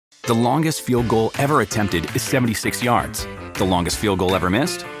The longest field goal ever attempted is 76 yards. The longest field goal ever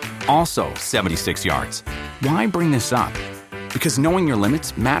missed? Also 76 yards. Why bring this up? Because knowing your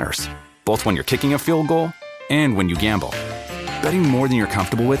limits matters, both when you're kicking a field goal and when you gamble. Betting more than you're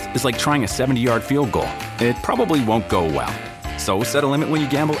comfortable with is like trying a 70-yard field goal. It probably won't go well. So set a limit when you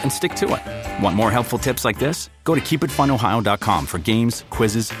gamble and stick to it. Want more helpful tips like this? Go to keepitfunohio.com for games,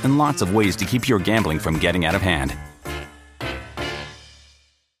 quizzes, and lots of ways to keep your gambling from getting out of hand.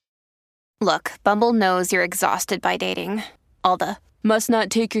 Look, Bumble knows you're exhausted by dating. All the, must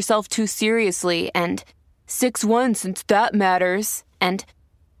not take yourself too seriously, and 6'1" since that matters. And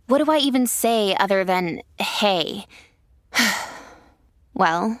what do I even say other than, hey?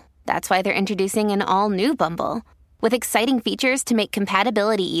 Well, that's why they're introducing an all-new Bumble, with exciting features to make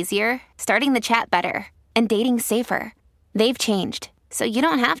compatibility easier, starting the chat better, and dating safer. They've changed, so you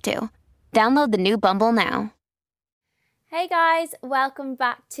don't have to. Download the new Bumble now. Hey guys, welcome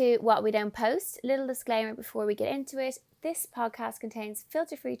back to What We Don't Post. Little disclaimer before we get into it. This podcast contains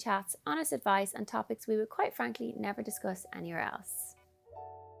filter-free chats, honest advice, and topics we would quite frankly never discuss anywhere else.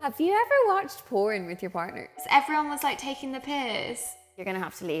 Have you ever watched porn with your partner? Everyone was like taking the piss. You're gonna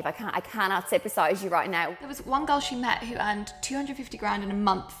have to leave. I cannot sit beside you right now. There was one girl she met who earned 250 grand in a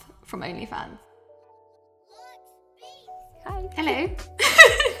month from OnlyFans. Hi. Hello.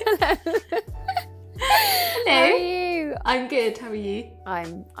 Hello. Hello. How are you? I'm good. How are you?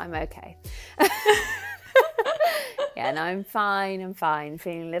 I'm okay. Yeah, no, I'm fine.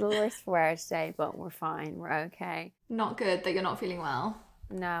 Feeling a little worse for wear today, but we're fine. We're okay. Not good that you're not feeling well.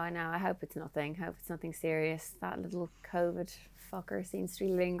 No, I know. I hope it's nothing. Serious. That little COVID fucker seems to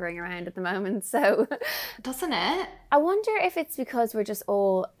be lingering around at the moment. So, doesn't it? I wonder if it's because we're just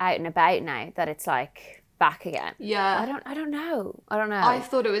all out and about now that it's like back again. Yeah. I don't know. I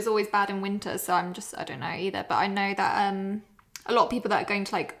thought it was always bad in winter, so I don't know either. But I know that a lot of people that are going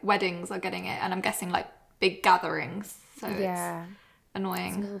to like weddings are getting it, and I'm guessing like big gatherings. So yeah, it's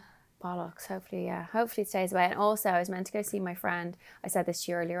annoying. Bollocks. Hopefully it stays away. And also, I was meant to go see my friend, I said this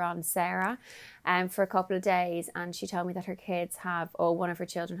to you earlier on, Sarah, for a couple of days, and she told me that her kids have, or one of her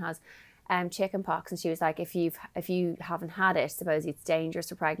children has, chicken pox, and she was like, if you haven't had it, suppose it's dangerous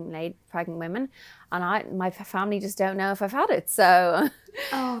for pregnant women, and my family just don't know if I've had it, so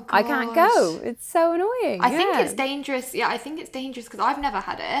I can't go. It's so annoying. I think it's dangerous. Yeah, I think it's dangerous because I've never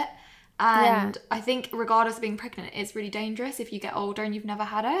had it. And I think regardless of being pregnant, it's really dangerous if you get older and you've never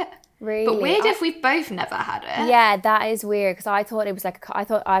had it. Really? But weird if we've both never had it. Yeah, that is weird because I thought it was like,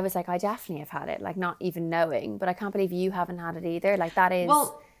 I definitely have had it, like not even knowing, but I can't believe you haven't had it either. Like that is...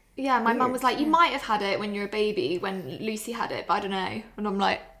 Well, yeah, my mum was like, you might have had it when you were a baby, when Lucy had it, but I don't know. And I'm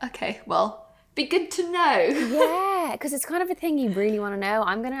like, okay, well, be good to know. Yeah, because it's kind of a thing you really want to know.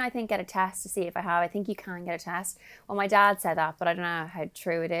 I'm going to, I think, get a test to see if I have. I think you can get a test. Well, my dad said that, but I don't know how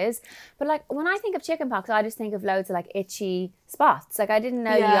true it is. But like, when I think of chickenpox, I just think of loads of like itchy spots. Like, I didn't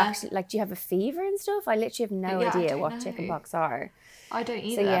know you actually, like, do you have a fever and stuff? I literally have no idea what chickenpox are. I don't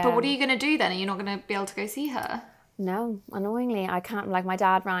either. So, but what are you going to do then? Are you not going to be able to go see her? No, annoyingly, I can't. Like, my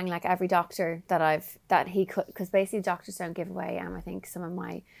dad rang like every doctor that he could, because basically doctors don't give away, I think some of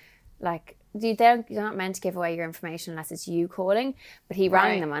my, like, you're not meant to give away your information unless it's you calling, but he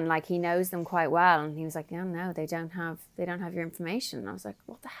rang them and like he knows them quite well, and he was like, yeah, no, they don't have your information. And I was like,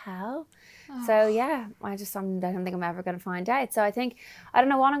 what the hell? So yeah, I don't think I'm ever going to find out. So I don't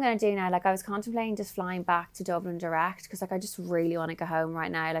know what I'm going to do now. Like, I was contemplating just flying back to Dublin direct because like I just really want to go home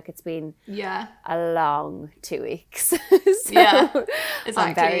right now. Like, it's been a long 2 weeks. So exactly.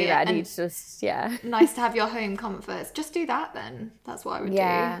 I'm very ready to just nice to have your home comforts. Just do that then. That's what I would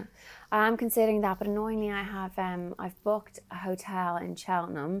do. I'm considering that, but annoyingly I have I've booked a hotel in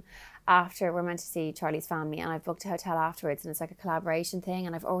Cheltenham after we're meant to see Charlie's family, and I've booked a hotel afterwards, and it's like a collaboration thing,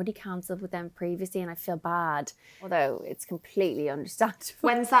 and I've already cancelled with them previously, and I feel bad, although it's completely understandable.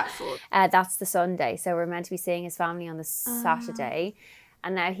 When's that for? That's the Sunday, so we're meant to be seeing his family on the Saturday,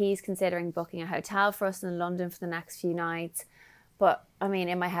 and now he's considering booking a hotel for us in London for the next few nights. But I mean,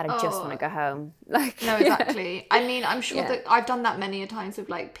 in my head, I just want to go home. Like, no, exactly. I mean, I'm sure that I've done that many a times with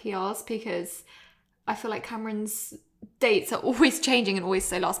like PRs, because I feel like Cameron's dates are always changing and always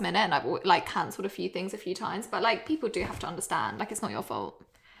so last minute, and I've like cancelled a few things a few times. But like, people do have to understand, like, it's not your fault.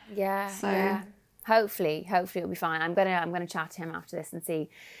 Yeah. So hopefully it'll be fine. I'm gonna chat to him after this and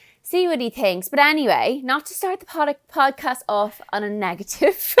see what he thinks. But anyway, not to start the podcast off on a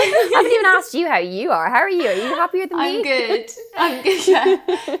negative. I haven't even asked you how you are. How are you? Are you happier than me? I'm good.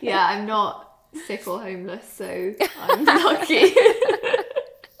 Yeah. Yeah, I'm not sick or homeless, so I'm lucky.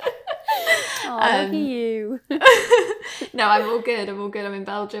 Oh, lucky you. No, I'm all good. I'm in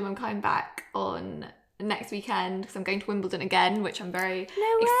Belgium. I'm coming back on next weekend because I'm going to Wimbledon again, which I'm very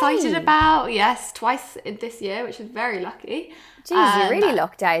excited about. Yes, twice this year, which is very lucky. Jeez, you really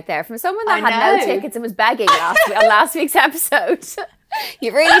lucked out there. From someone that had no tickets and was begging on last week's episode.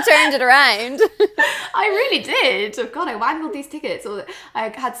 You really turned it around. I really did. Oh God, I wangled these tickets. Or I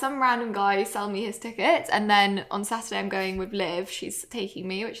had some random guy sell me his tickets, and then on Saturday I'm going with Liv. She's taking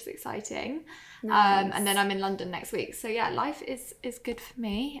me, which is exciting. Nice. And then I'm in London next week. So yeah, life is good for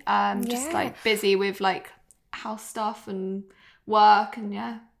me. Just like busy with like house stuff and work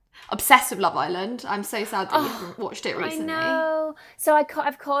and obsessed with Love Island. I'm so sad that you haven't watched it recently. I know. So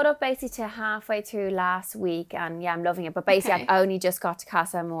I've caught up basically to halfway through last week, and I'm loving it. But basically, I've only just got to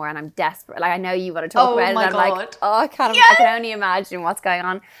Casa Amor, and I'm desperate. Like, I know you want to talk about it. And I'm like, I can only imagine what's going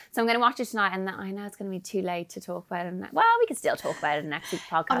on. So I'm going to watch it tonight, and I know it's going to be too late to talk about it. Well, we can still talk about it in next week's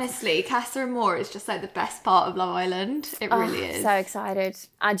podcast. Honestly, Casa Amor is just like the best part of Love Island. It really is. So excited.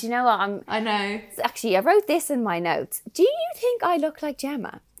 And do you know what? I know. Actually, I wrote this in my notes. Do you think I look like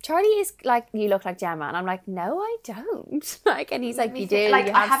Gemma? Charlie is like, you look like Gemma, and I'm like, no, I don't. Like, and he's like, you do. Like,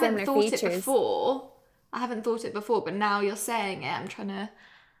 you have similar features. I haven't thought it before, but now you're saying it, I'm trying to,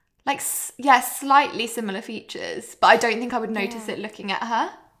 like, slightly similar features, but I don't think I would notice it looking at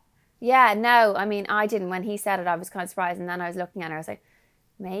her. Yeah, no, I mean, I didn't. When he said it, I was kind of surprised, and then I was looking at her, I was like,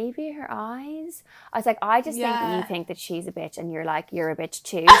 maybe her eyes. I was like, I just think you think that she's a bitch, and you're like, you're a bitch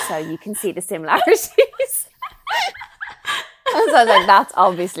too, so you can see the similarities. So I was like, that's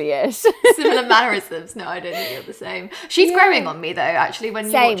obviously it. Similar mannerisms. No, I don't think you're the same. She's growing on me though, actually, when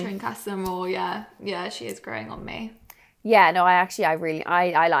you watch her in Casa Amor. Yeah, she is growing on me. Yeah, no, I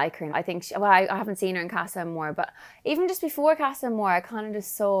like her. I think, I haven't seen her in Casa Amor, but even just before Casa Amor, I kind of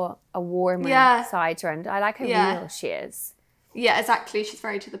just saw a warmer side to her, and I like how real she is. Yeah, exactly. She's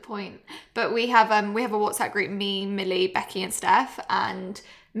very to the point. But we have a WhatsApp group, me, Millie, Becky and Steph, and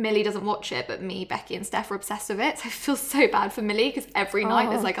Millie doesn't watch it, but me, Becky and Steph are obsessed with it. So I feel so bad for Millie because every night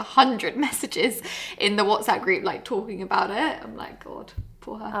there's like 100 messages in the WhatsApp group like talking about it. I'm like, God,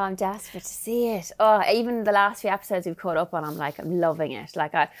 poor her. Oh, I'm desperate to see it. Even the last few episodes we've caught up on, I'm loving it.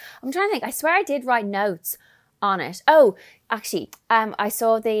 Like I'm trying to think. I swear I did write notes on it. Oh, actually, I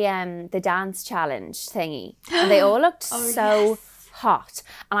saw the dance challenge thingy, and they all looked hot,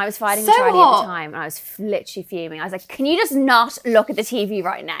 and I was fighting with Charlie at the time, and I was literally fuming. I was like, can you just not look at the TV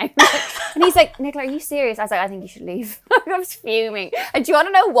right now? And he's like, Nicola, are you serious? I was like, I think you should leave. I was fuming. And do you want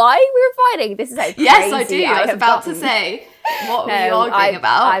to know why we were fighting? This is how crazy yes, I do. I was about to say, what were you arguing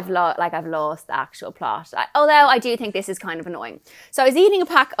about? I've lost the actual plot. Although I do think this is kind of annoying. So I was eating a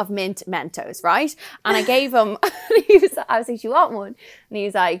pack of mint Mentos, right? And I gave him, I was like, do you want one? And he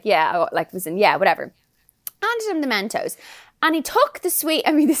was like, yeah, whatever. Handed him the Mentos. And he took the sweet,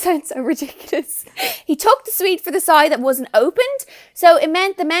 I mean, this sounds so ridiculous. He took the sweet for the side that wasn't opened. So it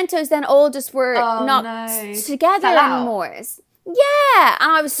meant the Mentos then all just were together anymore. Yeah.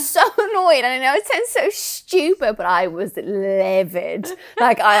 And I was so annoyed. And I know it sounds so stupid, but I was livid.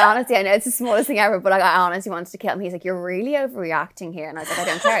 Like, I know it's the smallest thing ever, but I honestly wanted to kill him. He's like, you're really overreacting here. And I was like, I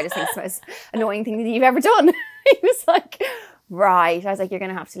don't care. I just think it's the most annoying thing that you've ever done. He was like, right. I was like, you're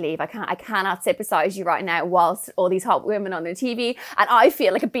going to have to leave. I cannot sit beside you right now whilst all these hot women on the TV, and I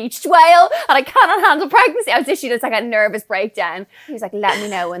feel like a beached whale, and I cannot handle pregnancy. I was literally just like a nervous breakdown. He was like, let me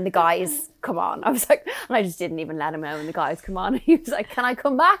know when the guys come on. I was like, and I just didn't even let him know when the guys come on. He was like, can I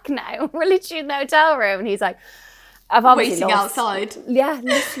come back now? We're literally in the hotel room. And he's like, I've obviously waiting outside. Yeah,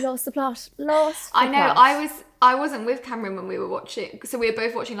 literally lost the plot. I know. I wasn't with Cameron when we were watching, so we were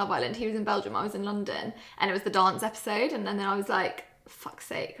both watching Love Island. He was in Belgium, I was in London, and it was the dance episode, and then I was like, fuck's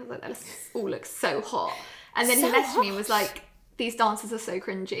sake, I was like, that all looks so hot. And then he messaged me and was like, these dances are so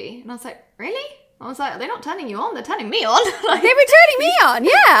cringy. And I was like, really? I was like, are they not turning you on? They're turning me on. Like, they were turning me on,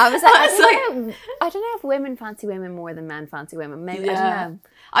 yeah. I was like, I don't know if women fancy women more than men fancy women. Maybe, I don't know.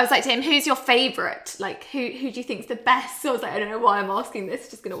 I was like to him, who's your favourite? Like, who do you think's the best? So I was like, I don't know why I'm asking this. It's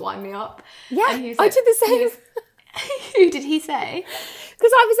just going to wind me up. Yeah, and he was like, I did the same. Who did he say?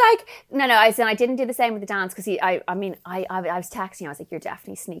 Because I was like, no, I didn't do the same with the dance because I was texting. I was like, you're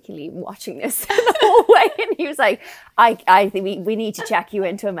definitely sneakily watching this the whole way. And he was like, I think we need to check you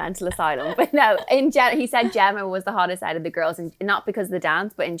into a mental asylum. But no, he said Gemma was the hottest out of the girls, and not because of the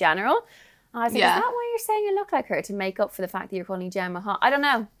dance, but in general. I was like, is that why you're saying I look like her, to make up for the fact that you're calling Gemma hot? I don't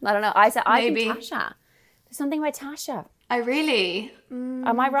know. I said, I think Tasha. There's something about Tasha. I really?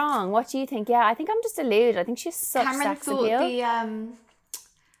 Am I wrong? What do you think? Yeah, I think I'm just deluded. I think she's such sex appeal. I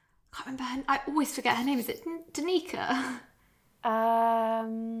can't remember I always forget her name. Is it Danica? I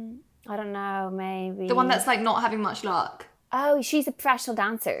don't know, maybe. The one that's like not having much luck. Oh, she's a professional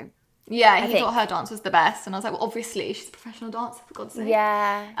dancer. Yeah, he thought her dance was the best, and I was like, well, obviously she's a professional dancer, for God's sake.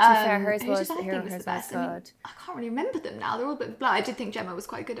 Yeah, to be fair, hers who was did I think was the best? I can't really remember them now. They're all a bit blurred. I did think Gemma was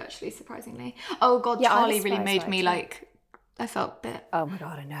quite good, actually, surprisingly. Oh God, Charlie really made me like. I felt a bit. Oh my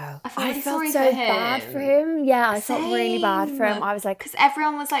God, I know. I felt so bad for him. Yeah, I felt really bad for him. I was like, because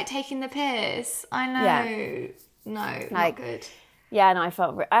everyone was like taking the piss. I know. Yeah. No, not good. Yeah, no, I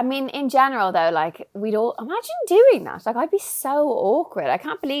felt. I mean, in general, though, like we'd all imagine doing that. Like, I'd be so awkward. I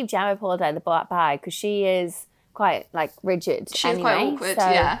can't believe Gemma pulled out the bag because she is quite like rigid. She's quite awkward. So,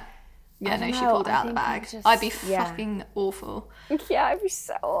 yeah. Yeah, no, she pulled out the bag. I'd be fucking awful. Yeah, I'd be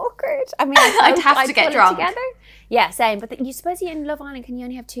so awkward. I mean, I'd have to get drunk. Together. Yeah, same. But you suppose in Love Island can you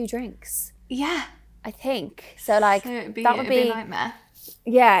only have 2 drinks? Yeah, I think so. Like that would be a nightmare.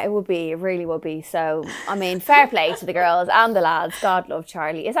 Yeah, it would be. It really would be. So, I mean, fair play to the girls and the lads. God love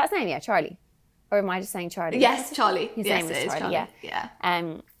Charlie. Is that his name? Yeah, Charlie. Or am I just saying Charlie? Yes, Charlie. His name is Charlie. Yeah.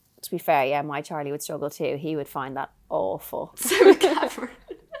 To be fair, yeah, my Charlie would struggle too. He would find that awful. So would Cameron.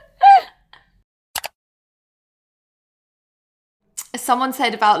 Someone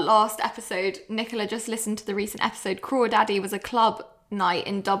said about last episode, Nicola just listened to the recent episode, Crawdaddy was a club night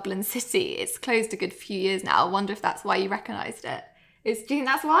in Dublin City. It's closed a good few years now. I wonder if that's why you recognised it. Do you think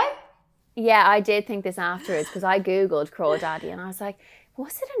that's why? Yeah, I did think this afterwards because I Googled Crawdaddy and I was like,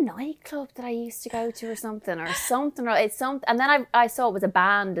 was it a nightclub that I used to go to or something? Or it's something. And then I saw it was a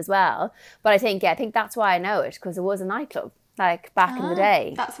band as well. But I think that's why I know it, because it was a nightclub, like back in the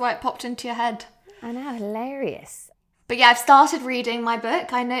day. That's why it popped into your head. I know, hilarious. But yeah, I've started reading my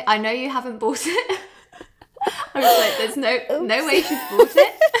book. I know you haven't bought it. I was like, there's no way she's bought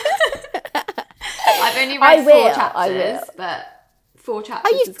it. I've only read 4 chapters, but 4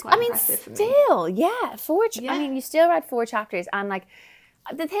 chapters is quite impressive for me. Still, yeah, 4. I mean, you still read 4 chapters, and like,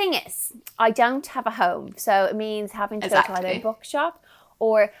 the thing is, I don't have a home, so it means having to go to either a bookshop,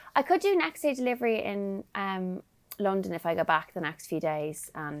 or I could do next day delivery in London if I go back the next few days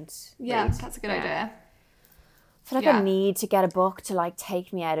and read. That's a good idea. I feel like I need to get a book to like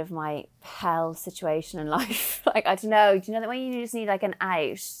take me out of my hell situation in life. Like, I don't know. Do you know that when you just need like an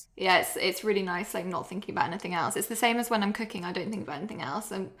out? Yeah, it's really nice, like not thinking about anything else. It's the same as when I'm cooking. I don't think about anything else.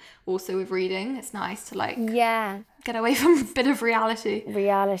 And also with reading, it's nice to like get away from a bit of reality.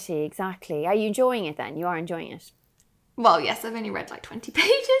 Reality, exactly. Are you enjoying it then? You are enjoying it? Well, yes, I've only read like 20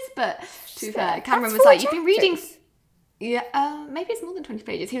 pages, but to be fair, Cameron was like, you've been reading... Yeah, maybe it's more than 20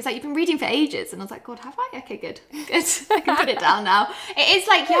 pages. He was like, you've been reading for ages. And I was like, God, have I? Okay, good. I can put it down now. It is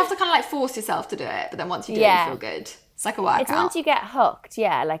like, you have to kind of like force yourself to do it. But then once you do it, you feel good. It's like a workout. It's once you get hooked.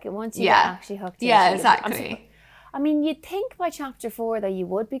 Yeah, like once you get actually hooked. Yeah, exactly. I mean, you'd think by chapter 4 that you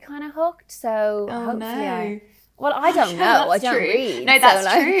would be kind of hooked. So hopefully well, I don't know. I don't read. No,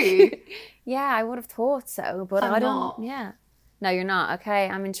 that's true. Yeah, I would have thought so. But I don't. Yeah. No, you're not. Okay,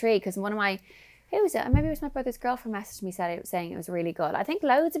 I'm intrigued because one of my... Who was it? Maybe it was my brother's girlfriend messaged me saying it was really good. I think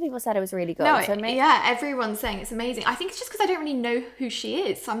loads of people said it was really good. No, everyone's saying it's amazing. I think it's just because I don't really know who she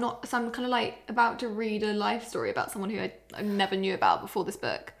is. So I'm kind of like about to read a life story about someone who I never knew about before this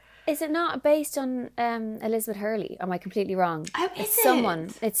book. Is it not based on Elizabeth Hurley? Am I completely wrong? Oh,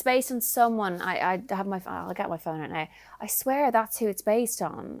 It's based on someone. I have my phone. I'll get my phone out now. I swear that's who it's based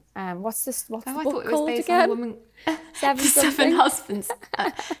on. What's the book called again? On a woman. Seven Husbands.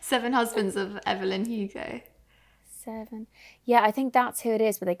 7 Husbands of Evelyn Hugo. 7. Yeah, I think that's who it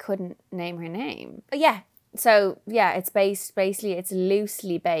is, but they couldn't name her name. But yeah, so yeah, it's it's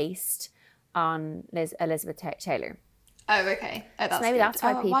loosely based on Elizabeth Taylor. Oh, okay. Oh, that's so maybe that's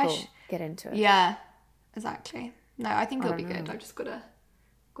why people get into it. Yeah, exactly. No, I think it'll be good. I've just got to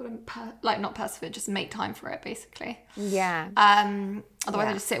not persevere, just make time for it, basically. Yeah. Otherwise,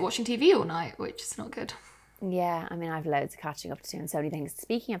 I just sit watching TV all night, which is not good. Yeah, I mean, I've loads of catching up to do and so many things.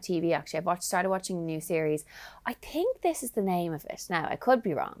 Speaking of TV, actually, I've started watching a new series. I think this is the name of it. Now, I could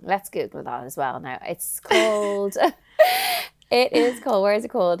be wrong. Let's Google that as well. Now, it's called... It is called, where is it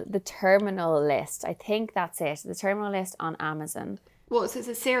called? The Terminal List. I think that's it. The Terminal List on Amazon. Well, so it's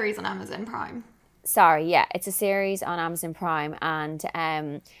a series on Amazon Prime. Sorry, yeah. It's a series on Amazon Prime and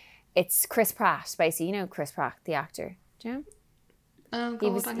it's Chris Pratt, basically. You know Chris Pratt, the actor. Do you know? Oh, God,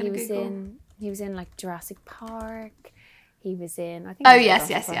 he was in like Jurassic Park. He was in, I think... Oh, yes.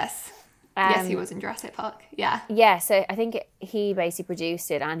 Yes, he was in Jurassic Park. Yeah. Yeah, so I think he basically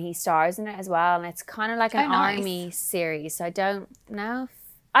produced it and he stars in it as well. And it's kind of like an army series. So I don't know.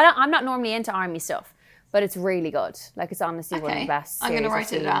 I'm not normally into army stuff, but it's really good. Like, it's honestly one of the best series. I'm going to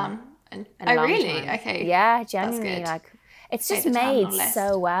write it down. Really? Time. Okay. Yeah, genuinely. Like, it's just made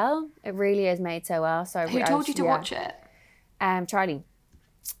so well. It really is made so well. So who told you to watch it? Charlie.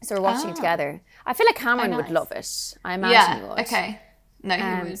 So we're watching it together. I feel like Cameron would love it. I imagine he would. Okay. No,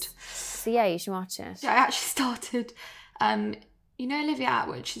 he would. So yeah, you should watch it. Yeah, I actually started, you know Olivia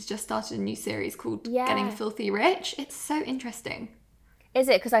Attwood, she's just started a new series called Getting Filthy Rich. It's so interesting. Is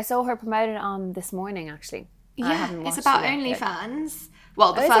it? Because I saw her promoted on This Morning, actually. Yeah, it's about OnlyFans.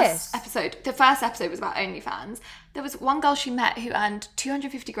 Well, the first episode was about OnlyFans. There was one girl she met who earned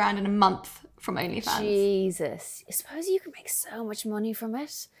 250 grand in a month from OnlyFans. Jesus. I suppose you can make so much money from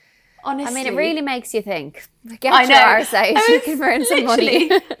it. Honestly. I mean, it really makes you think. Get your arse out, you can earn some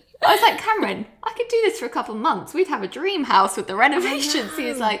money. I was like, Cameron, I could do this for a couple of months. We'd have a dream house with the renovations. He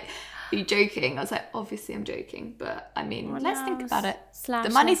was like, are you joking? I was like, obviously I'm joking. But I mean, let's think about it.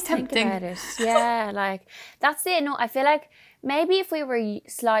 The money's tempting. Yeah, like, that's it. No, I feel like maybe if we were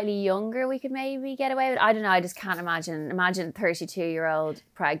slightly younger, we could maybe get away with it. I don't know. I just can't imagine 32-year-old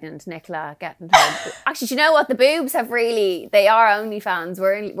pregnant Nicola getting her. Actually, do you know what? The boobs have really, they are OnlyFans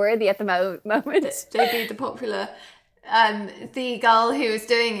worthy at the moment. They'd be the popular. The girl who was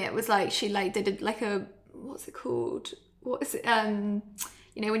doing it was like, she like did like a, what's it called? What is it?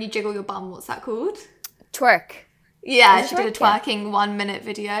 You know when you jiggle your bum, what's that called? Twerk. Yeah, she did a twerking 1 minute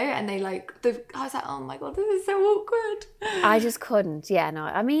video, and they like, I was like, oh my God, this is so awkward. I just couldn't. Yeah, no.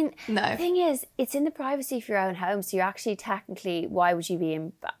 I mean, no. The thing is, it's in the privacy of your own home, so you're actually technically, why would you be,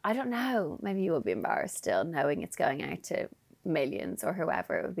 I don't know, maybe you would be embarrassed still knowing it's going out to millions or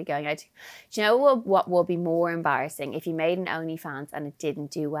whoever it would be going out to. Do you know what will be more embarrassing? If you made an OnlyFans and it didn't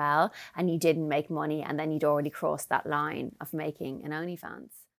do well and you didn't make money and then you'd already crossed that line of making an OnlyFans.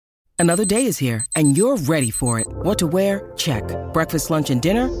 Another day is here, and you're ready for it. What to wear? Check. Breakfast, lunch, and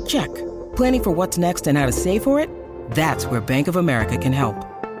dinner? Check. Planning for what's next and how to save for it? That's where Bank of America can help.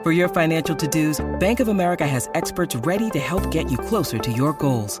 For your financial to-dos, Bank of America has experts ready to help get you closer to your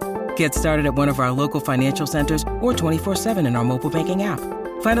goals. Get started at one of our local financial centers or 24/7 in our mobile banking app.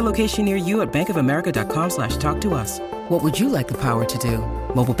 Find a location near you at bankofamerica.com/talktous. What would you like the power to do?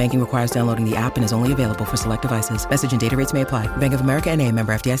 Mobile banking requires downloading the app and is only available for select devices. Message and data rates may apply. Bank of America N.A.,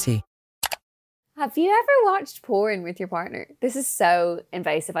 member FDIC. Have you ever watched porn with your partner? This is so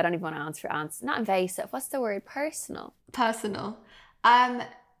invasive. I don't even want to answer. Not invasive. What's the word? Personal. No.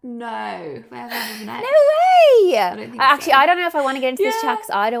 No way! I don't know if I want to get into this chat because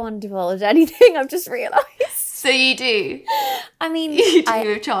I don't want to divulge anything. I've just realised. So you do? I mean, you do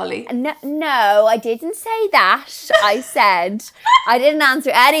with Charlie? No, I didn't say that. I said I didn't answer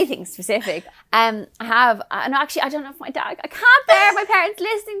anything specific. I have, and actually, I don't know if my dad. I can't bear my parents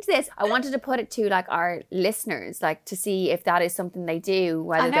listening to this. I wanted to put it to like our listeners, like to see if that is something they do.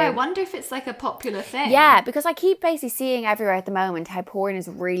 I wonder if it's like a popular thing. Yeah, because I keep basically seeing everywhere at the moment how porn is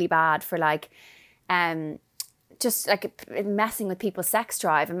really bad for like, just like messing with people's sex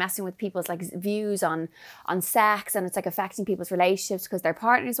drive and messing with people's like views on sex, and it's like affecting people's relationships because their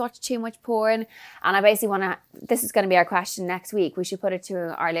partners watch too much porn. And I basically want to, this is going to be our question next week. We should put it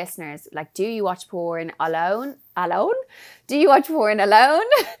to our listeners. Like, do you watch porn alone? Do you watch porn alone?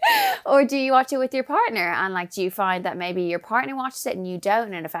 Or do you watch it with your partner? And like, do you find that maybe your partner watches it and you don't,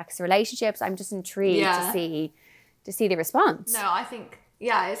 and it affects the relationships? I'm just intrigued to see the response. No, I think,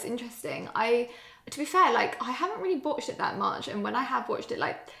 yeah, it's interesting. To be fair, like, I haven't really watched it that much. And when I have watched it,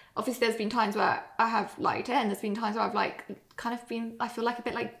 like, obviously there's been times where I have liked it, and there's been times where I've, like, kind of been, I feel like a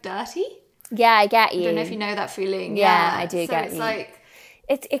bit, like, dirty. Yeah, I get you. I don't know if you know that feeling. Yeah, I do get you. So like...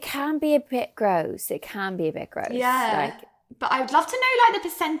 It can be a bit gross. Yeah. But I would love to know, like, the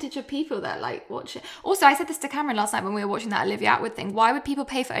percentage of people that, like, watch it. Also, I said this to Cameron last night when we were watching that Olivia Attwood thing. Why would people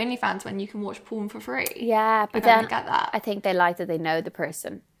pay for OnlyFans when you can watch porn for free? Yeah, but I don't get that. I think they like that they know the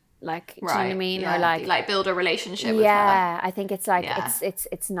person. Like, do you know what I mean? Yeah. Or like build a relationship with her. Yeah, I think it's like,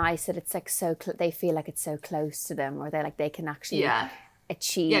 it's nice that it's like so, they feel like it's so close to them, or they can actually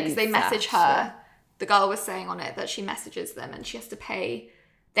achieve. Yeah, because they message her. The girl was saying on it that she messages them and she has to pay.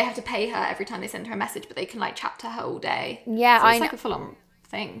 They have to pay her every time they send her a message, but they can like chat to her all day. Yeah, so it's like a full-on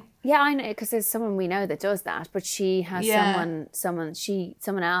thing. Yeah, I know, because there's someone we know that does that, but she has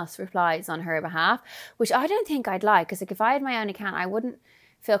someone else replies on her behalf, which I don't think I'd like, because like if I had my own account, I wouldn't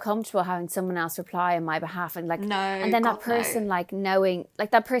feel comfortable having someone else reply on my behalf, and like, and then that person like knowing, like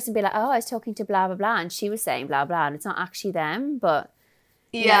that person be like, oh, I was talking to blah blah blah, and she was saying blah blah, and it's not actually them, but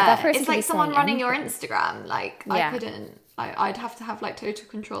that person, it's like someone running your Instagram. Like I couldn't. I'd have to have like total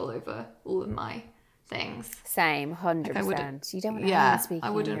control over all of my things. Same, 100%. You don't want anyone speaking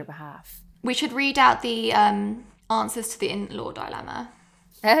on your behalf. We should read out the answers to the in-law dilemma.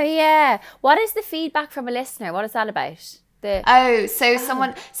 Oh yeah, what is the feedback from a listener? What is that about?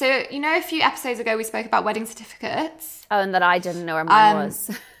 Someone, a few episodes ago we spoke about wedding certificates. Oh, and that I didn't know where mine was.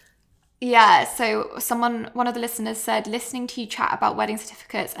 Yeah, so one of the listeners said, listening to you chat about wedding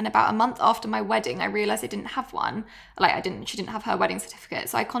certificates, and about a month after my wedding, I realised I didn't have one. She didn't have her wedding certificate.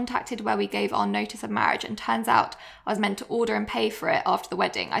 So I contacted where we gave our notice of marriage, and turns out I was meant to order and pay for it after the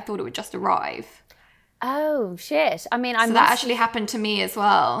wedding. I thought it would just arrive. Oh, shit. I mean, that actually happened to me as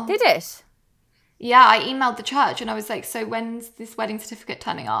well. Did it? Yeah, I emailed the church and I was like, so when's this wedding certificate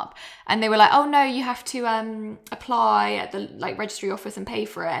turning up? And they were like, oh no, you have to apply at the registry office and pay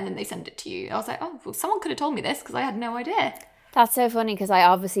for it, and then they send it to you. I was like, oh, well, someone could have told me this because I had no idea. That's so funny, because I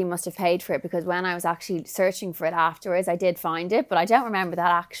obviously must have paid for it, because when I was actually searching for it afterwards, I did find it, but I don't remember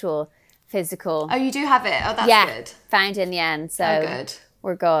that actual physical. Oh, you do have it? Oh, that's good. Found it in the end. So good.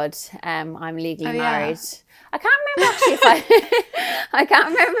 We're good. I'm legally married. Yeah. I can't remember actually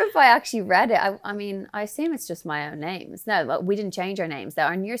if I actually read it. I mean, I assume it's just my own names. No, we didn't change our names though.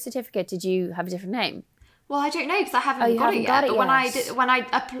 On your certificate, did you have a different name? Well, I don't know because I haven't got it yet. But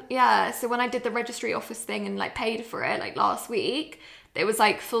when I did the registry office thing and paid for it last week, it was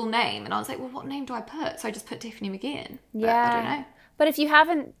full name, and I was like, well, what name do I put? So I just put Tiffany McGeehan. Yeah, I don't know. But if you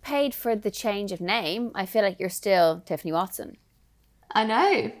haven't paid for the change of name, I feel like you're still Tiffany Watson. I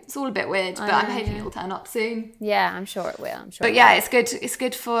know, it's all a bit weird, but I'm hoping it'll turn up soon. Yeah, I'm sure it will. But yeah, it's good. It's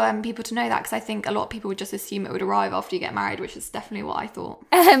good for people to know that, because I think a lot of people would just assume it would arrive after you get married, which is definitely what I thought.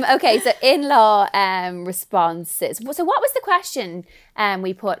 Okay, so in-law responses. So what was the question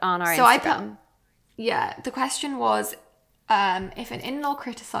we put on our Instagram? The question was, if an in-law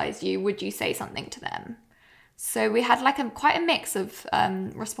criticised you, would you say something to them? So we had quite a mix of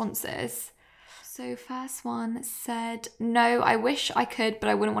responses. So first one said, no, I wish I could, but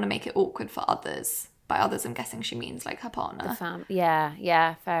I wouldn't want to make it awkward for others. By others, I'm guessing she means her partner.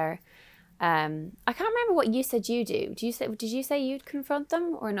 Yeah, fair. I can't remember what you said you do. Did you say you'd confront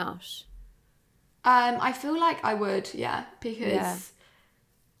them or not? I feel like I would, yeah, because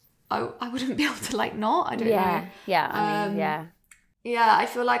I wouldn't be able to not. I don't know. Yeah, I mean, yeah. Yeah, I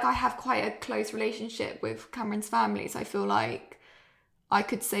feel like I have quite a close relationship with Cameron's family, so I feel like I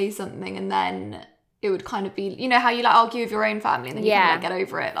could say something and then it would kind of be, you know how you argue with your own family and then you can get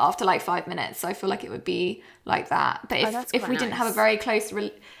over it after 5 minutes. So I feel like it would be like that. But if we didn't have a very close,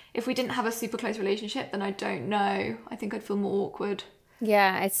 if we didn't have a super close relationship, then I don't know. I think I'd feel more awkward.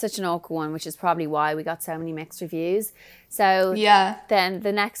 Yeah, it's such an awkward one, which is probably why we got so many mixed reviews. So then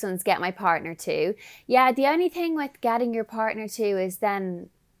the next one's get my partner to. Yeah, the only thing with getting your partner to is then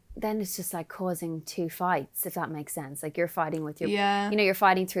it's just causing two fights, if that makes sense. You're fighting with your, you're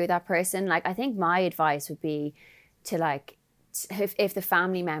fighting through that person. I think my advice would be to if the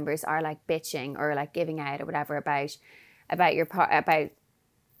family members are bitching or giving out or whatever about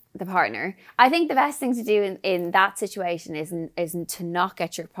the partner, I think the best thing to do in that situation isn't to not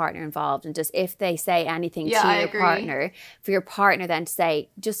get your partner involved, and just if they say anything to your partner, for your partner then to say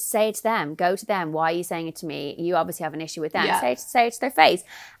it to them, go to them. Why are you saying it to me? You obviously have an issue with them. Say it to their face.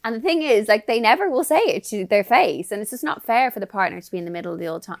 And the thing is, they never will say it to their face, and it's just not fair for the partner to be in the middle the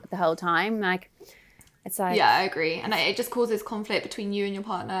whole time. It's yeah, I agree, and it just causes conflict between you and your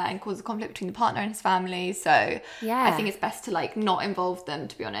partner, and causes conflict between the partner and his family. So I think it's best to not involve them,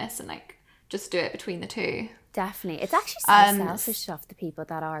 to be honest, and just do it between the two. Definitely, it's actually so selfish of the people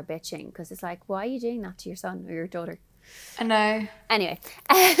that are bitching, because it's why are you doing that to your son or your daughter? I know. Anyway,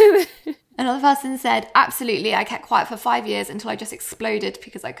 another person said, absolutely, I kept quiet for 5 years until I just exploded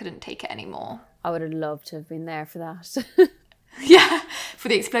because I couldn't take it anymore. I would have loved to have been there for that. Yeah, for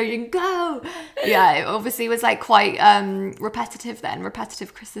the explosion, go! Yeah, it obviously was quite repetitive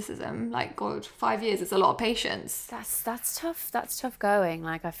criticism. God, 5 years is a lot of patience. That's tough. That's tough going.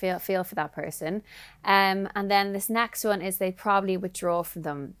 I feel for that person. And then this next one is they probably withdraw from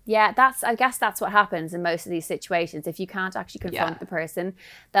them. Yeah, I guess that's what happens in most of these situations. If you can't actually confront the person,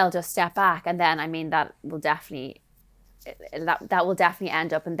 they'll just step back, and then that will definitely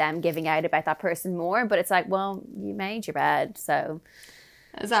end up in them giving out about that person more. But it's well, you made your bed, so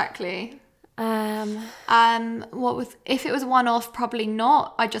exactly. If it was one-off, probably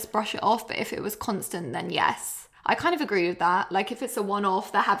not. I just brush it off. But if it was constant, then yes, I kind of agree with that. If it's a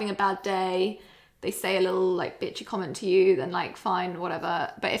one-off, they're having a bad day, they say a little bitchy comment to you, then fine,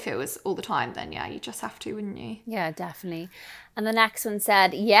 whatever. But if it was all the time, then yeah, you just have to, wouldn't you? Yeah, definitely. And the next one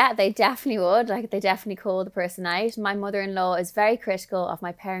said, yeah, they definitely would. They definitely call the person out. My mother-in-law is very critical of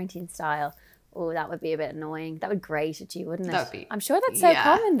my parenting style. Oh, that would be a bit annoying. That would grate at you, wouldn't it? That would be. I'm sure that's so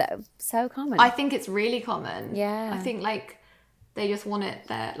common though. So common. I think it's really common. Yeah. I think they just want it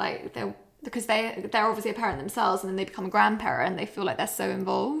there, because they're obviously a parent themselves, and then they become a grandparent and they feel like they're so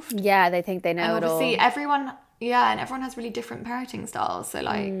involved. Yeah, they think they know it all. Obviously everyone has really different parenting styles, so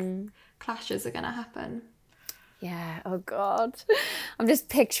clashes are going to happen. Yeah. Oh God. I'm just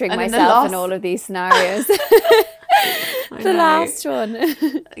picturing And then the myself in last- all of these scenarios. The last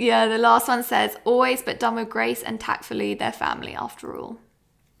one. Yeah, the last one says, always but done with grace and tactfully, their family after all.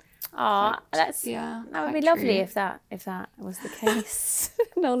 Oh, that would quite be lovely true. if that was the case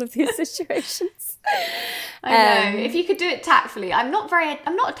in all of these situations. I know. If you could do it tactfully. I'm not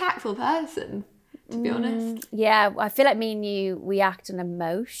a tactful person, to be honest. Yeah, I feel like me and you, we act on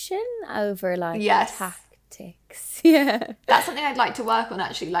emotion over like Yes. tactics. Yeah. That's something I'd like to work on,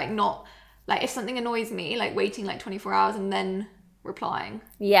 actually. Like, not like if something annoys me, like waiting like 24 hours and then replying.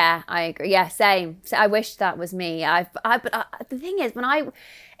 Yeah, I agree. Yeah, same. So I wish that was me. But the thing is,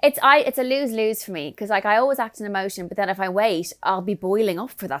 it's a lose-lose for me because like I always act in emotion, but then if I wait, I'll be boiling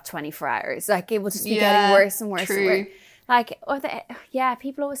up for that 24 hours. Like it will just be getting worse and worse. True. And worse. Like,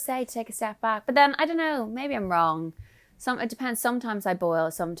 people always say to take a step back, but then I don't know. Maybe I'm wrong. It depends. Sometimes I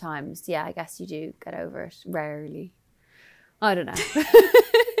boil. Sometimes, yeah, I guess you do get over it. Rarely. I don't know.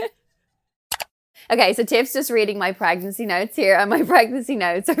 Okay, so Tiff's just reading my pregnancy notes here, and my pregnancy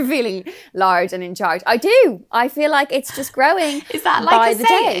notes are feeling large and in charge. I do. I feel like it's just growing. Is that like by a the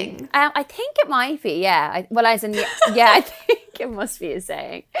saying? day. I think it might be. Yeah. I think it must be a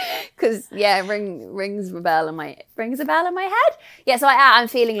saying, because rings a bell in my head. Yeah. So I'm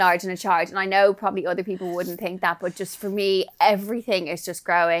feeling large and in charge, and I know probably other people wouldn't think that, but just for me, everything is just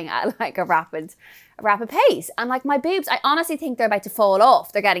growing at like a rapid pace. And like my boobs, I honestly think they're about to fall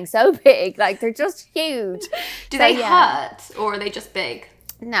off. They're getting so big, like they're just huge. Do they hurt, or are they just big?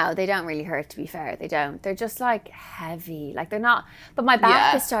 No, they don't really hurt, to be fair. They don't. They're just like heavy. Like they're not, but my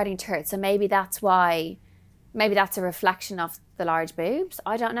back is starting to hurt. So maybe that's why, maybe that's a reflection of the large boobs.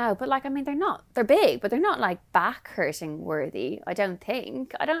 I don't know. But like, I mean, they're big, but they're not like back hurting worthy. I don't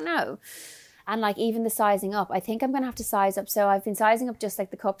know. And like even the sizing up, I think I'm going to have to size up. So I've been sizing up just like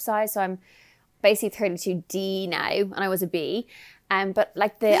the cup size. So I'm basically 32D now, and I was a B. But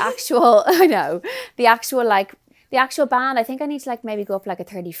like the actual, the actual band, I think I need to like maybe go up like a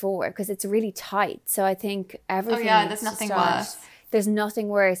 34 because it's really tight. So I think everything. Oh yeah, there's nothing worse. There's nothing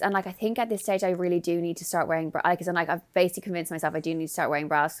worse. And like, I think at this stage, I really do need to start wearing bras. Because I've basically convinced myself I do need to start wearing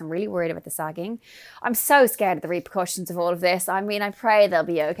bras. So I'm really worried about the sagging. I'm so scared of the repercussions of all of this. I mean, I pray they'll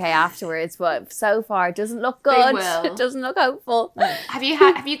be okay afterwards. But so far, it doesn't look good. They will. It doesn't look hopeful. Have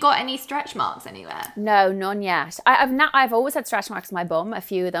you got any stretch marks anywhere? No, none yet. I've always had stretch marks on my bum, a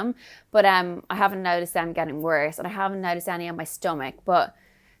few of them. But I haven't noticed them getting worse. And I haven't noticed any on my stomach. But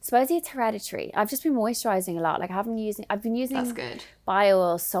supposedly it's hereditary. I've just been moisturising a lot. Like I've been using That's good. bio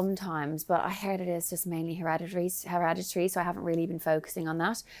oil sometimes, but I heard it is just mainly hereditary, so I haven't really been focusing on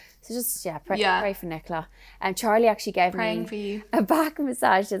that. So just pray for Nicola. And Charlie actually gave Praying me for you. a back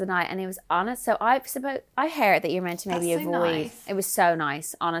massage the other night, and it was honest. So I heard that you're meant to maybe That's so avoid. nice. It was so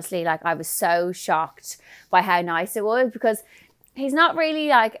nice, honestly. Like I was so shocked by how nice it was, because he's not really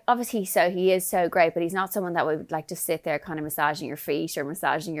like, obviously, so he is so great, but he's not someone that would like just sit there kind of massaging your feet or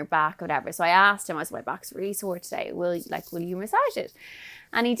massaging your back or whatever. So I asked him, I said, my back's really sore today. Will you massage it?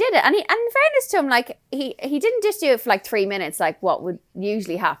 And he did it. And in fairness to him, like he didn't just do it for like 3 minutes, like what would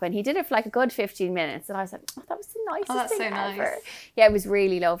usually happen. He did it for like a good 15 minutes. And I was like, oh, that was the nicest thing ever. Nice. Yeah, it was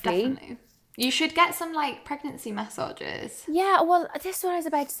really lovely. Definitely. You should get some like pregnancy massages. Yeah, well, this is what I was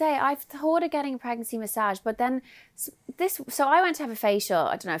about to say. I've thought of getting a pregnancy massage, but then so I went to have a facial,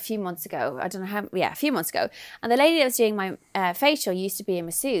 I don't know, a few months ago. And the lady that was doing my facial used to be a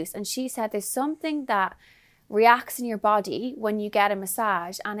masseuse, and she said there's something that reacts in your body when you get a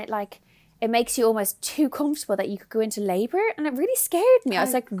massage, and it makes you almost too comfortable that you could go into labor, and it really scared me. I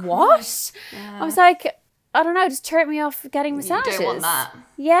was like, what? Yeah. I was like, I don't know, just turned me off getting massages. You don't want that.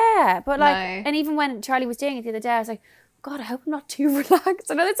 Yeah, but like, No. and even when Charlie was doing it the other day, I was like, God, I hope I'm not too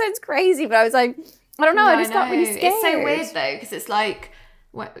relaxed. I know that sounds crazy, but I was like, I don't know, I just got really scared. It's so weird though, because it's like,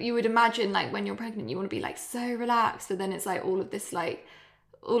 what you would imagine, like when you're pregnant, you want to be like so relaxed, but then it's like all of this, like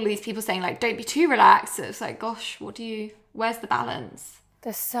all these people saying like, don't be too relaxed. So it's like, gosh, where's the balance?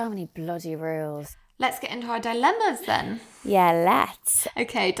 There's so many bloody rules. Let's get into our dilemmas then. Yeah, let's.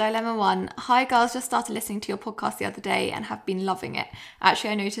 Okay, dilemma 1. Hi girls, just started listening to your podcast the other day and have been loving it. Actually,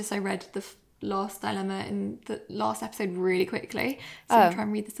 I noticed I read the last dilemma in the last episode really quickly. So I'm trying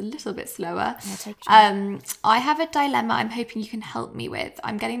to read this a little bit slower. Yeah, take your time. I have a dilemma I'm hoping you can help me with.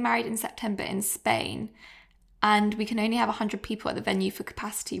 I'm getting married in September in Spain, and we can only have 100 people at the venue for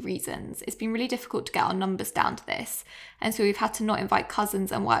capacity reasons. It's been really difficult to get our numbers down to this, and so we've had to not invite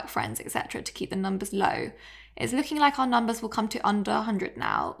cousins and work friends, etc., to keep the numbers low. It's looking like our numbers will come to under 100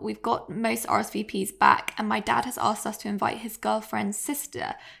 now. We've got most RSVPs back, and my dad has asked us to invite his girlfriend's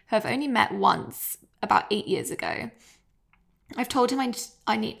sister, who I've only met once, about 8 years ago. I've told him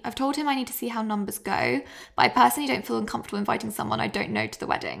I need to see how numbers go, but I personally don't feel uncomfortable inviting someone I don't know to the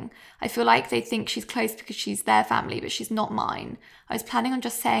wedding. I feel like they think she's close because she's their family, but she's not mine. I was planning on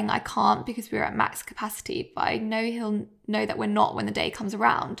just saying I can't because we're at max capacity, but I know he'll know that we're not when the day comes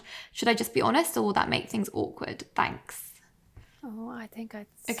around. Should I just be honest, or will that make things awkward? Thanks. Oh, I think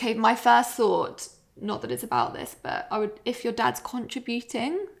Okay, my first thought, not that it's about this, but I would, if your dad's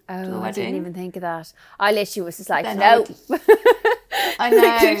contributing to the wedding. I didn't even think of that. I literally was just like, Then no. I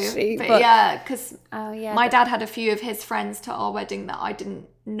know, but yeah, because my dad had a few of his friends to our wedding that I didn't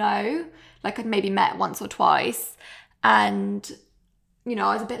know, like I'd maybe met once or twice, and you know,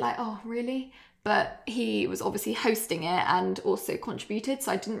 I was a bit like, oh really? But he was obviously hosting it and also contributed,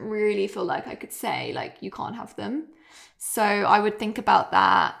 so I didn't really feel like I could say like you can't have them. So I would think about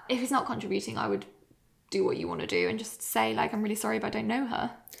that. If he's not contributing, I would do what you want to do and just say like, I'm really sorry, but I don't know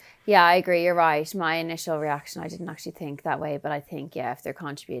her. Yeah, I agree. You're right. My initial reaction, I didn't actually think that way, but I think, yeah, if they're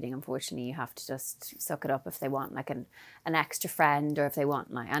contributing, unfortunately, you have to just suck it up if they want like an extra friend, or if they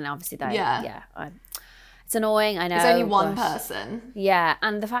want like, and obviously that, it's annoying. I know. There's only one person. Yeah.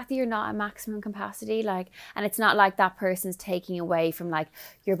 And the fact that you're not at maximum capacity, like, and it's not like that person's taking away from like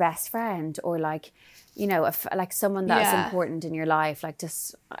your best friend or like, you know, like someone that's important in your life. Like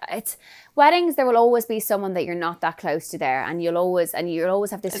just, it's weddings, there will always be someone that you're not that close to there, and you'll always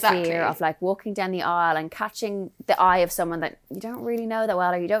have this fear of like walking down the aisle and catching the eye of someone that you don't really know that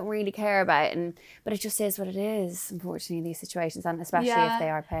well, or you don't really care about, but it just is what it is, unfortunately, in these situations, and especially if they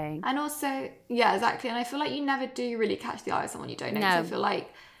are paying. And also, yeah, exactly. And I feel like you never do really catch the eye of someone you don't know. No. I feel like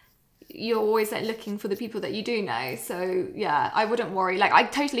you're always like looking for the people that you do know. So yeah, I wouldn't worry. Like I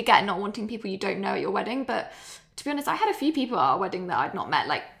totally get not wanting people you don't know at your wedding, but to be honest, I had a few people at our wedding that I'd not met,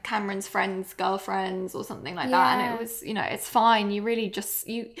 like Cameron's friends, girlfriends or something like that. And it was, you know, it's fine. You really just,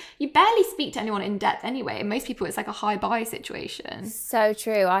 you barely speak to anyone in depth anyway. And most people, it's like a hi-bye situation. So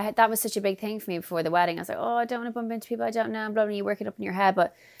true. That was such a big thing for me before the wedding. I was like, oh, I don't want to bump into people I don't know. Blah, blah, you work it up in your head.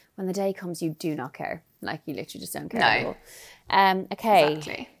 But when the day comes, you do not care. Like you literally just don't care at all. Okay.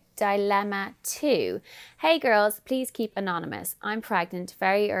 Exactly. Dilemma 2. Hey girls, please keep anonymous. I'm pregnant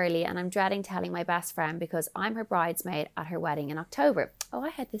very early and I'm dreading telling my best friend because I'm her bridesmaid at her wedding in October. Oh, I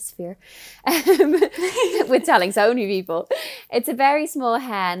had this fear with telling so many people. It's a very small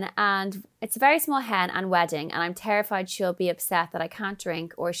hen and wedding, and I'm terrified she'll be upset that I can't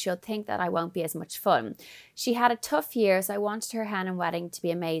drink, or she'll think that I won't be as much fun. She had a tough year, so I wanted her hen and wedding to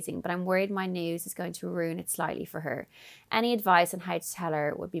be amazing, but I'm worried my news is going to ruin it slightly for her. Any advice on how to tell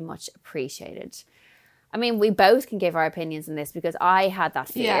her would be much appreciated. I mean, we both can give our opinions on this because I had that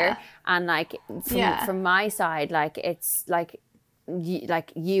fear, and like from my side, like it's like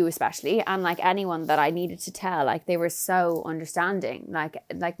you especially, and like anyone that I needed to tell, like they were so understanding,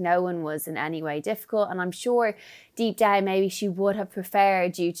 like no one was in any way difficult. And I'm sure deep down maybe she would have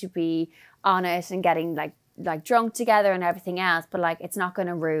preferred you to be on it and getting like drunk together and everything else, but like it's not going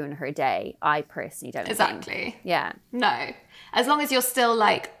to ruin her day. I personally don't think. Yeah. No. As long as you're still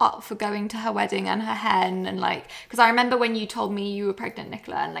like up for going to her wedding and her hen, and like, because I remember when you told me you were pregnant,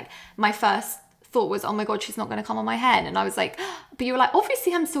 Nicola, and like my first thought was, oh my god, she's not going to come on my hen. And I was like, but you were like,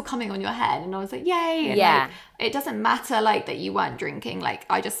 obviously I'm still coming on your hen. And I was like, yay. And like, it doesn't matter like that you weren't drinking. Like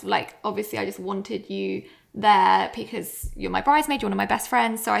I just like, obviously I just wanted you there because you're my bridesmaid, you're one of my best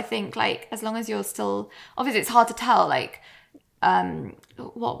friends. So I think like as long as you're still, obviously it's hard to tell like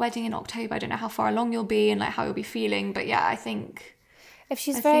what wedding in October, I don't know how far along you'll be and like how you'll be feeling, but yeah, I think if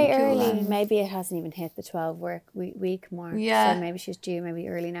she's very early, maybe it hasn't even hit the 12 week mark. So maybe she's due maybe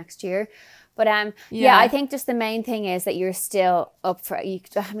early next year. But I think just the main thing is that you're still up for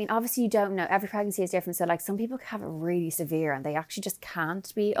it. I mean, obviously you don't know. Every pregnancy is different. So like some people have it really severe and they actually just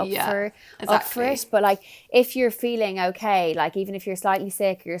can't be up for it. But like if you're feeling okay, like even if you're slightly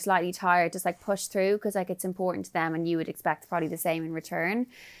sick or you're slightly tired, just like push through, because like it's important to them and you would expect probably the same in return.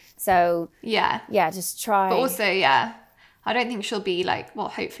 So just try. But also, I don't think she'll be like, well,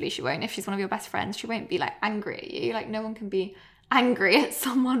 hopefully she won't. If she's one of your best friends, she won't be like angry at you. Like no one can be angry at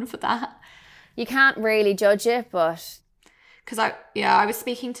someone for that. You can't really judge it, but... Because I was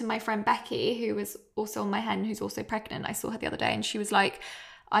speaking to my friend Becky, who was also on my hen, who's also pregnant. I saw her the other day and she was like,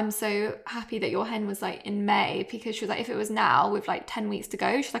 I'm so happy that your hen was like in May, because she was like, if it was now with like 10 weeks to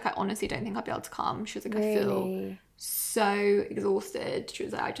go, she's like, I honestly don't think I'd be able to come. She was like, I feel so exhausted. She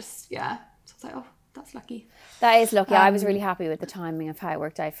was like, So I was like, oh, that's lucky. That is lucky. I was really happy with the timing of how it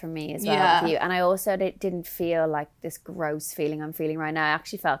worked out for me as well with you. And I also didn't feel like this gross feeling I'm feeling right now. I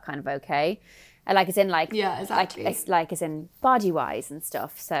actually felt kind of okay. Like it's in like like as in body wise and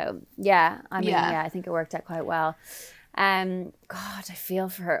stuff. So I think it worked out quite well. God, I feel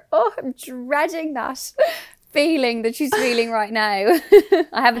for her. Oh, I'm dreading that. feeling that she's feeling right now.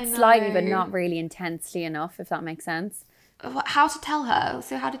 I have it slightly, but not really intensely enough, if that makes sense. How to tell her?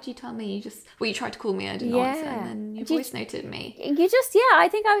 So how did you tell me? You tried to call me, I didn't answer, and then you voice noted me. I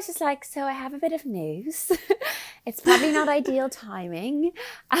think I was just like, so I have a bit of news. It's probably not ideal timing.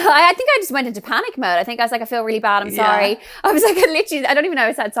 I think I just went into panic mode. I think I was like, I feel really bad, I'm sorry. I was like, I don't even know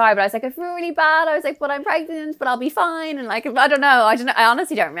I said sorry, but I was like, I feel really bad. I was like, but I'm pregnant, but I'll be fine. And like, I don't know. I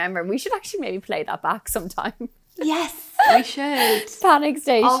honestly don't remember. We should actually maybe play that back sometime. Yes, we should. Panic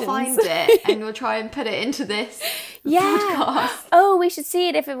stations. I'll find it and we'll try and put it into this podcast. Oh, we should see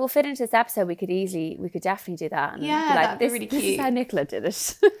it. If it will fit into this episode, we could definitely do that. And that'd be really cute. This is how Nicola did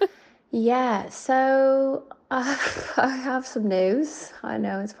it. Yeah, so I have some news. I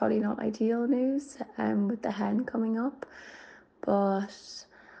know it's probably not ideal news with the hen coming up, but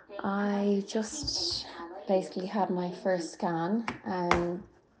I just basically had my first scan and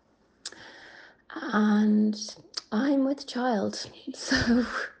I'm with child, so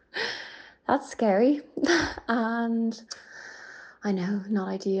that's scary. And I know, not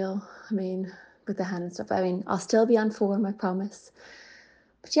ideal. I mean, with the hen and stuff. I mean, I'll still be on form, I promise.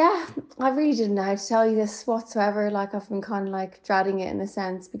 But yeah, I really didn't know how to tell you this whatsoever. Like, I've been kind of like dreading it in a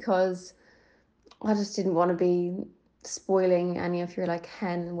sense because I just didn't want to be spoiling any of your like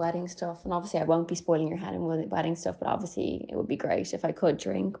hen wedding stuff. And obviously I won't be spoiling your hen and wedding stuff, but obviously it would be great if I could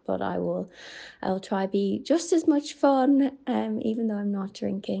drink. But I will try be just as much fun, even though I'm not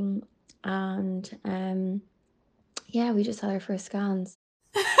drinking. And yeah, we just had our first scans.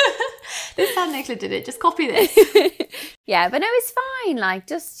 This is how Nicola did it. Just copy this. Yeah, but no, it's fine.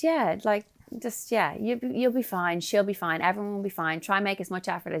 You'll be fine. She'll be fine. Everyone will be fine. Try and make as much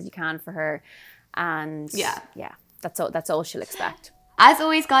effort as you can for her. And yeah, that's all she'll expect. As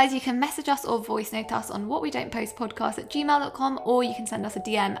always, guys, you can message us or voice note us on whatwedon'tpostpodcast@gmail.com, or you can send us a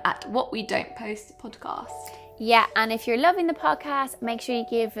DM at whatwedon'tpostpodcast. Yeah, and if you're loving the podcast, make sure you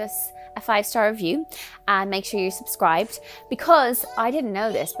give us a 5-star review and make sure you're subscribed, because I didn't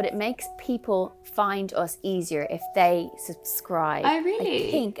know this, but it makes people find us easier if they subscribe. Oh,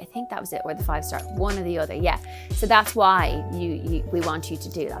 really? I think that was it, or the 5-star, one or the other. Yeah, so that's why we want you to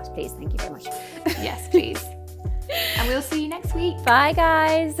do that. Please, thank you very much. Yes, please. And we'll see you next week. Bye,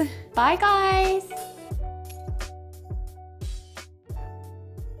 guys. Bye, guys.